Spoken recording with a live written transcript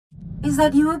Is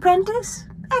that you, apprentice?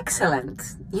 Excellent.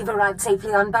 You've arrived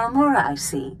safely on Balmorra, I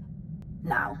see.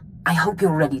 Now, I hope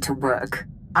you're ready to work.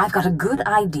 I've got a good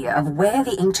idea of where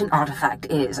the ancient artifact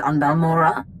is on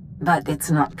Balmorra, but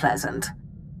it's not pleasant.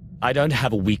 I don't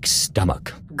have a weak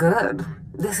stomach. Good.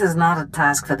 This is not a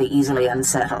task for the easily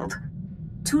unsettled.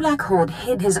 Tulak Horde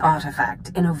hid his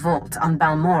artifact in a vault on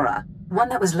Balmorra, one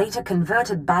that was later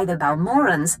converted by the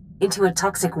Balmorrans into a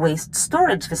toxic waste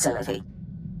storage facility.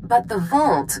 But the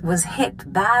vault was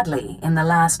hit badly in the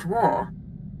last war.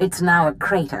 It's now a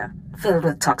crater filled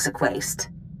with toxic waste.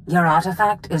 Your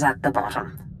artifact is at the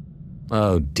bottom.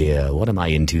 Oh dear, what am I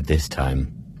into this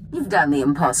time? You've done the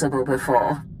impossible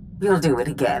before. You'll do it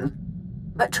again.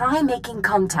 But try making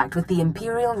contact with the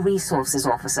Imperial Resources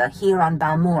Officer here on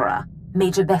Balmorra,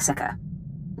 Major Bessica.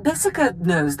 Bessica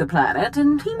knows the planet,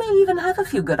 and he may even have a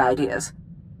few good ideas.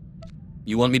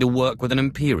 You want me to work with an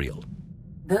Imperial?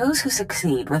 Those who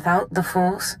succeed without the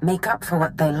Force make up for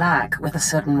what they lack with a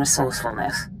certain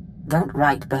resourcefulness. Don't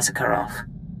write Bessica off.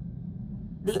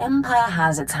 The Empire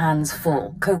has its hands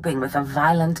full coping with a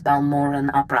violent Balmorran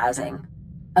uprising.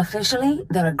 Officially,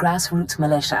 they're a grassroots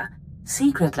militia.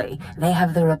 Secretly, they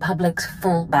have the Republic's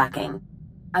full backing.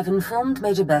 I've informed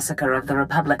Major Bessica of the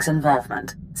Republic's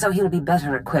involvement, so he'll be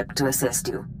better equipped to assist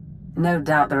you. No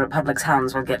doubt the Republic's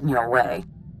hounds will get in your way.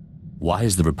 Why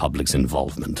is the Republic's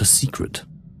involvement a secret?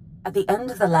 At the end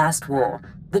of the last war,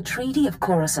 the Treaty of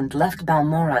Coruscant left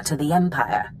Balmorra to the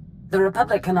Empire. The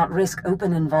Republic cannot risk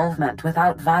open involvement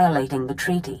without violating the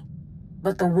treaty.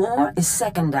 But the war is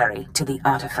secondary to the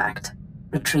artifact.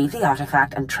 Retrieve the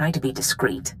artifact and try to be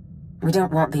discreet. We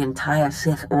don't want the entire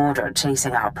Sith Order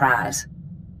chasing our prize.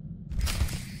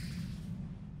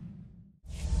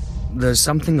 There's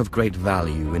something of great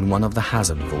value in one of the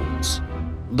hazard vaults.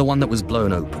 The one that was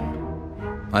blown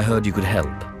open. I heard you could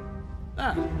help.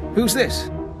 Ah, who's this?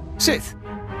 Sith.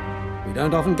 We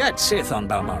don't often get Sith on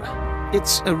Balmorra.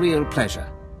 It's a real pleasure.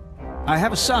 I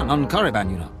have a son on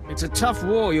Korriban, you know. It's a tough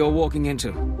war you're walking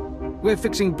into. We're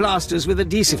fixing blasters with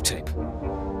adhesive tape.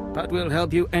 But we'll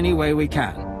help you any way we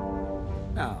can.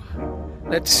 Now,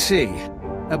 let's see.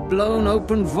 A blown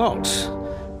open vault.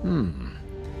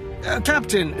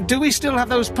 Captain, do we still have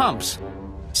those pumps?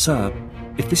 Sir,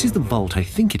 if this is the vault I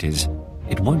think it is,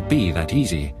 it won't be that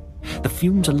easy. The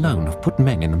fumes alone have put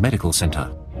men in the medical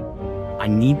center. I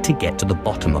need to get to the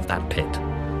bottom of that pit.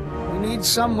 We need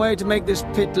some way to make this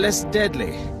pit less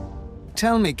deadly.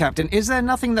 Tell me, Captain, is there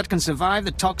nothing that can survive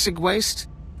the toxic waste?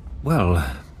 Well,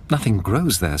 nothing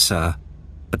grows there, sir.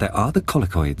 But there are the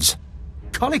colicoids.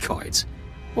 Colicoids?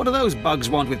 What do those bugs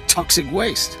want with toxic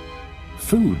waste?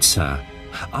 Food, sir.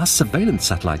 Our surveillance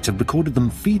satellites have recorded them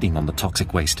feeding on the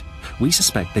toxic waste. We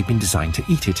suspect they've been designed to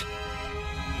eat it.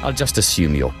 I'll just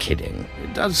assume you're kidding.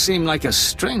 It does seem like a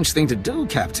strange thing to do,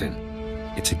 Captain.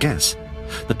 It's a guess.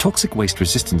 The toxic waste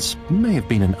resistance may have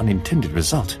been an unintended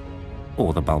result.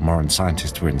 Or the Balmorran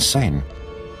scientists were insane.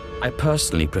 I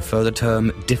personally prefer the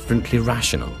term differently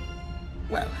rational.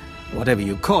 Well, whatever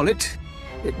you call it,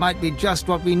 it might be just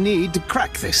what we need to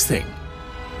crack this thing.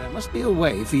 There must be a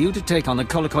way for you to take on the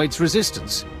colicoid's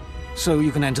resistance, so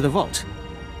you can enter the vault.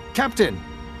 Captain,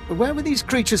 where were these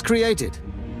creatures created?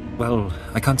 Well,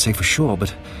 I can't say for sure,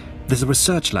 but there's a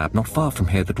research lab not far from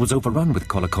here that was overrun with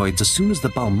colicoids as soon as the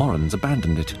Balmorrans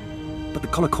abandoned it. But the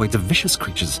colicoids are vicious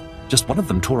creatures. Just one of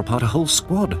them tore apart a whole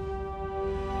squad.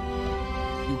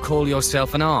 You call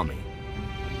yourself an army?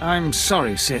 I'm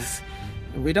sorry, Sith.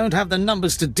 We don't have the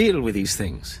numbers to deal with these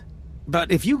things.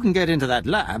 But if you can get into that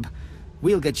lab,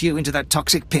 we'll get you into that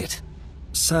toxic pit.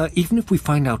 Sir, even if we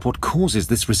find out what causes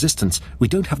this resistance, we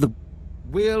don't have the...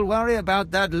 We'll worry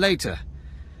about that later.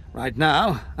 Right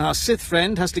now, our Sith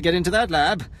friend has to get into that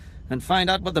lab and find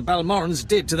out what the Balmorrans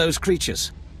did to those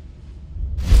creatures.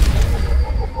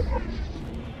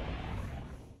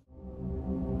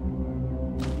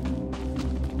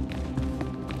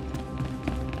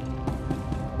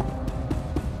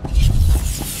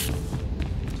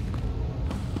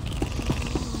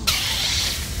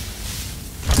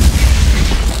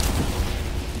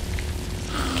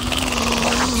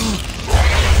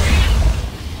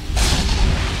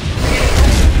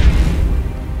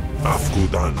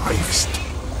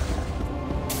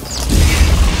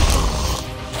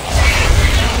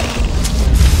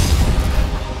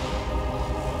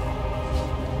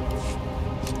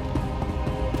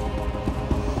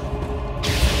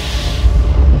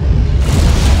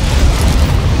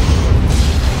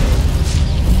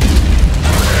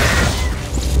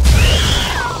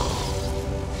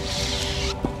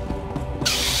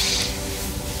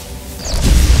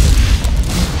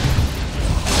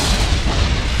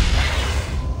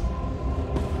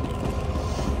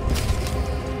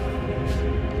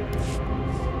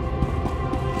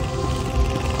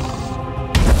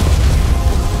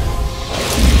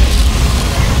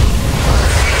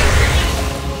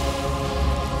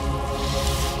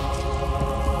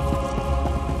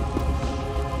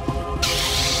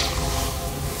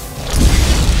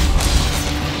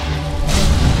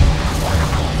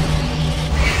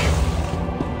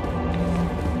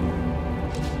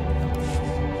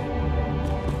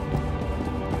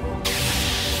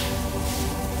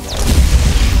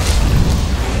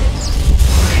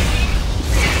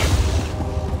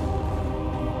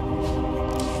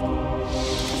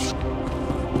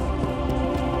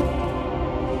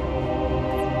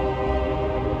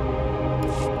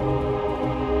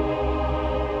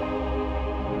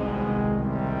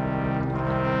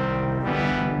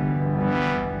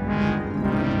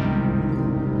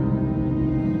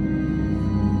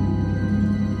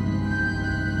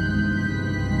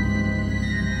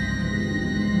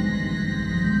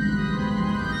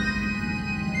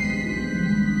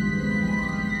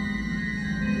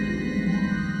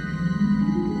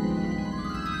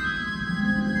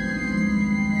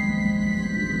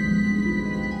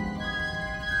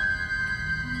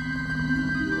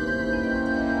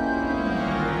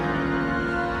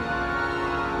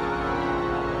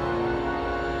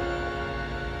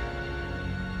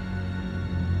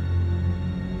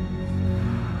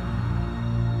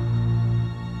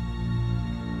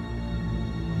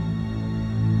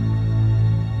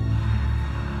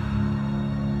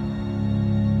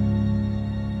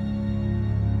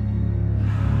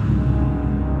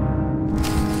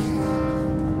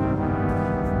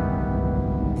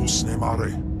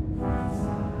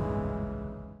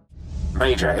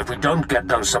 Major, if we don't get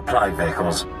those supply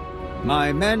vehicles...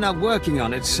 My men are working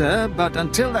on it, sir, but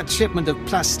until that shipment of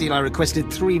plasteel I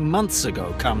requested 3 months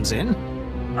ago comes in...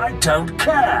 I don't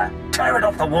care! Tear it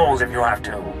off the walls if you have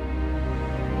to!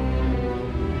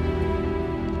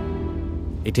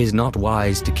 It is not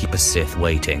wise to keep a Sith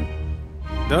waiting.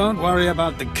 Don't worry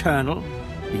about the Colonel.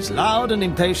 He's loud and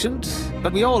impatient,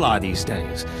 but we all are these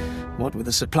days, what with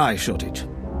the supply shortage.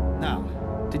 Now,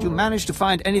 did you manage to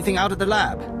find anything out of the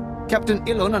lab? Captain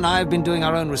Ilun and I have been doing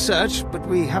our own research, but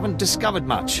we haven't discovered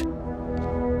much.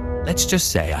 Let's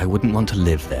just say I wouldn't want to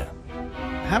live there.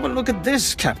 Have a look at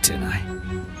this, Captain.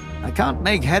 I can't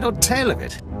make head or tail of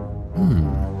it.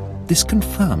 This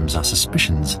confirms our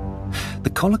suspicions. The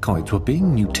collocoids were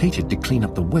being mutated to clean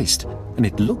up the waste, and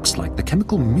it looks like the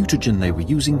chemical mutagen they were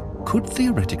using could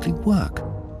theoretically work.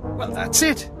 Well, that's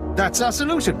it. That's our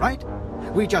solution, right?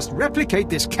 We just replicate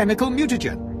this chemical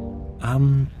mutagen.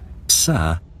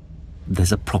 Sir,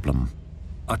 there's a problem.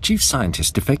 Our chief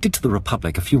scientist defected to the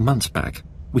Republic a few months back.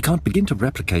 We can't begin to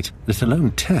replicate, let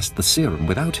alone test the serum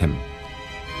without him.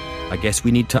 I guess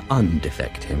we need to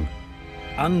undefect him.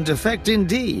 Undefect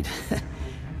indeed.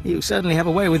 You certainly have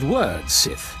a way with words,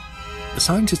 Sith. The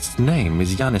scientist's name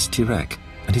is Yanis Tirek,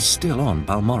 and he's still on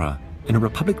Balmorra, in a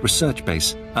Republic research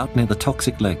base out near the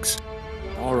Toxic Lakes.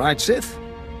 All right, Sith.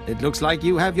 It looks like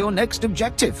you have your next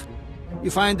objective. You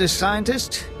find this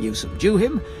scientist, you subdue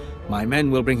him, my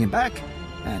men will bring him back,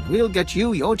 and we'll get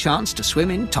you your chance to swim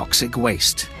in toxic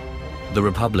waste. The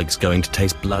Republic's going to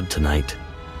taste blood tonight.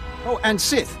 Oh, and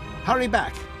Sith, hurry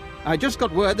back. I just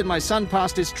got word that my son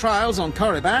passed his trials on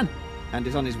Korriban, and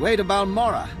is on his way to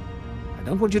Balmorra. I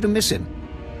don't want you to miss him.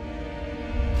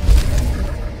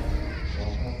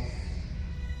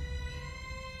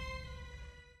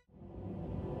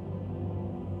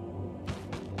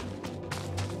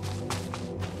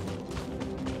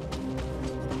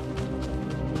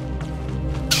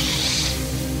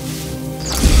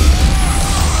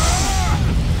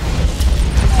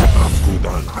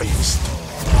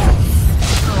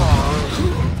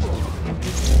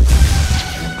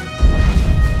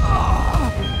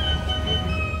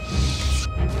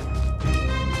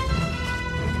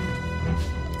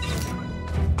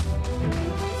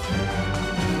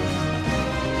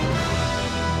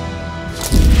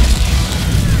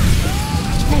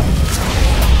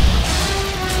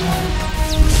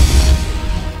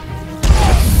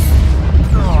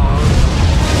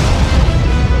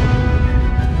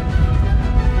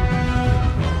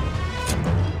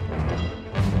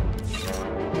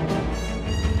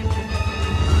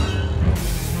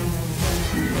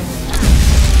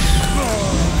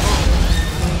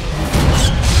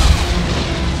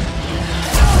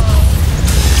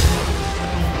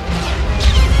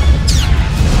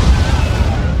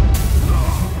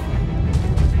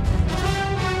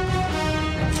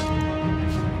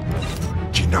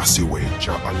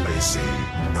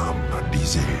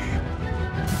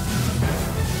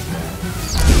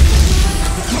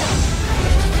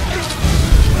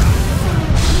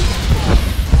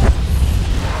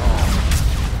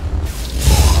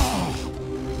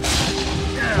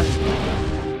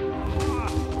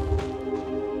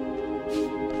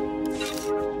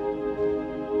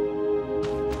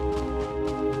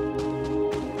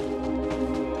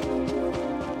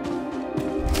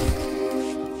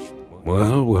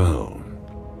 Well, well.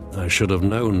 I should have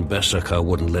known Beskar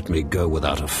wouldn't let me go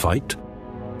without a fight.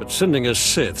 But sending a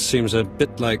Sith seems a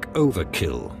bit like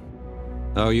overkill.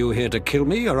 Are you here to kill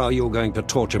me, or are you going to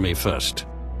torture me first?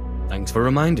 Thanks for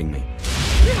reminding me.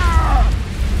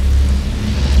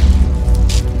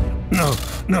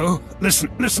 No,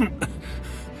 listen.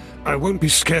 I won't be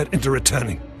scared into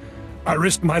returning. I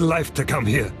risked my life to come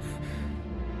here.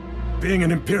 Being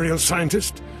an Imperial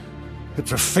scientist,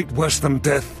 it's a fate worse than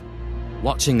death.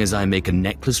 Watching as I make a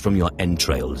necklace from your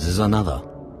entrails is another.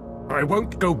 I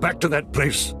won't go back to that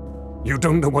place. You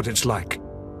don't know what it's like.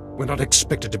 We're not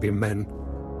expected to be men.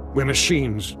 We're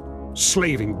machines,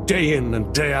 slaving day in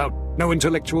and day out. No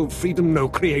intellectual freedom, no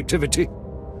creativity.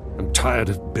 I'm tired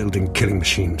of building killing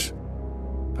machines.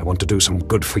 I want to do some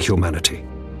good for humanity.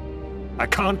 I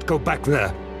can't go back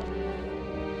there.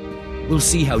 We'll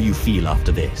see how you feel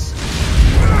after this.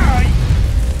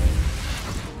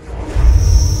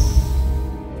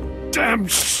 Damn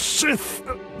Sith!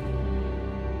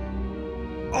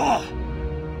 Oh!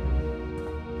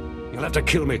 You'll have to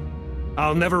kill me.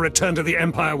 I'll never return to the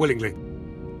Empire willingly.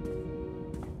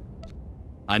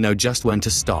 I know just when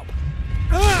to stop.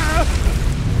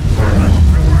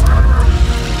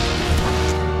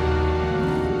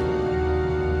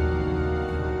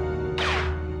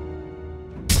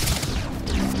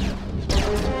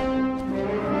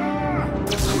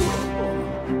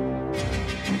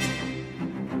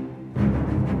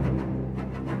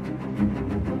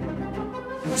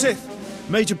 Sith,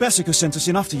 Major Bessica sent us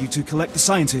in after you to collect the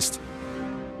scientist.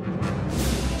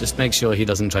 Just make sure he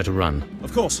doesn't try to run.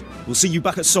 Of course. We'll see you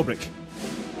back at Zirac.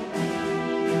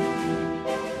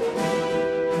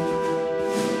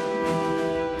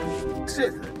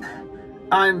 Sith,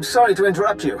 I'm sorry to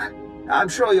interrupt you. I'm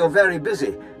sure you're very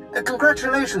busy.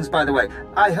 Congratulations, by the way.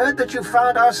 I heard that you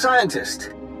found our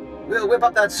scientist. We'll whip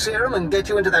up that serum and get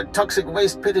you into that toxic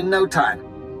waste pit in no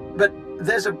time. But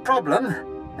there's a problem,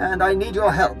 and I need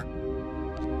your help.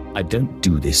 I don't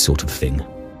do this sort of thing.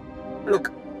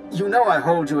 Look, you know I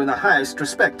hold you in the highest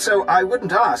respect, so I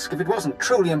wouldn't ask if it wasn't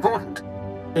truly important.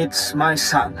 It's my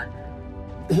son.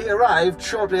 He arrived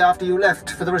shortly after you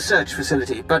left for the research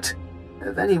facility, but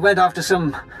then he went after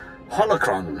some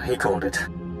holocron, he called it.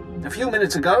 A few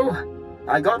minutes ago,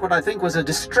 I got what I think was a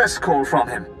distress call from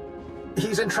him.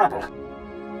 He's in trouble.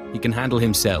 He can handle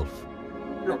himself.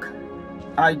 Look,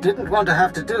 I didn't want to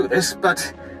have to do this,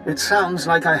 but it sounds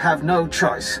like I have no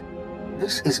choice.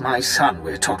 This is my son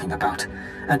we're talking about,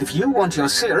 and if you want your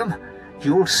serum,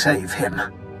 you'll save him.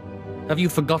 Have you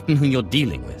forgotten who you're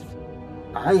dealing with?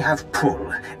 I have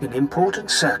pull in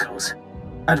important circles,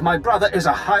 and my brother is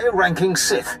a higher-ranking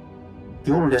Sith.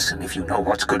 You'll listen if you know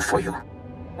what's good for you.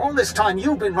 All this time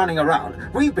you've been running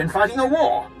around, we've been fighting a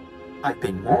war. I've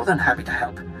been more than happy to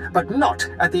help, but not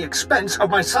at the expense of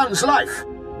my son's life.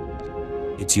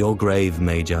 It's your grave,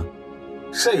 Major.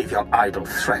 Save your idle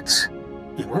threats.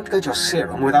 You won't get your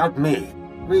serum without me.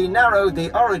 We narrowed the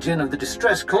origin of the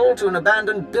distress call to an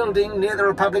abandoned building near the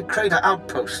Republic crater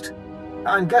outpost.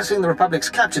 I'm guessing the Republic's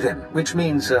captured him, which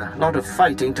means a lot of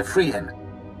fighting to free him.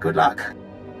 Good luck.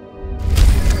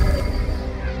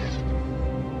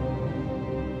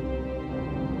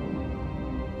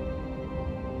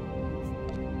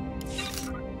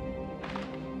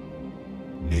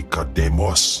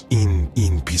 Nikademos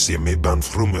in piseme ban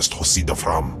frumest hosida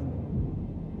fram.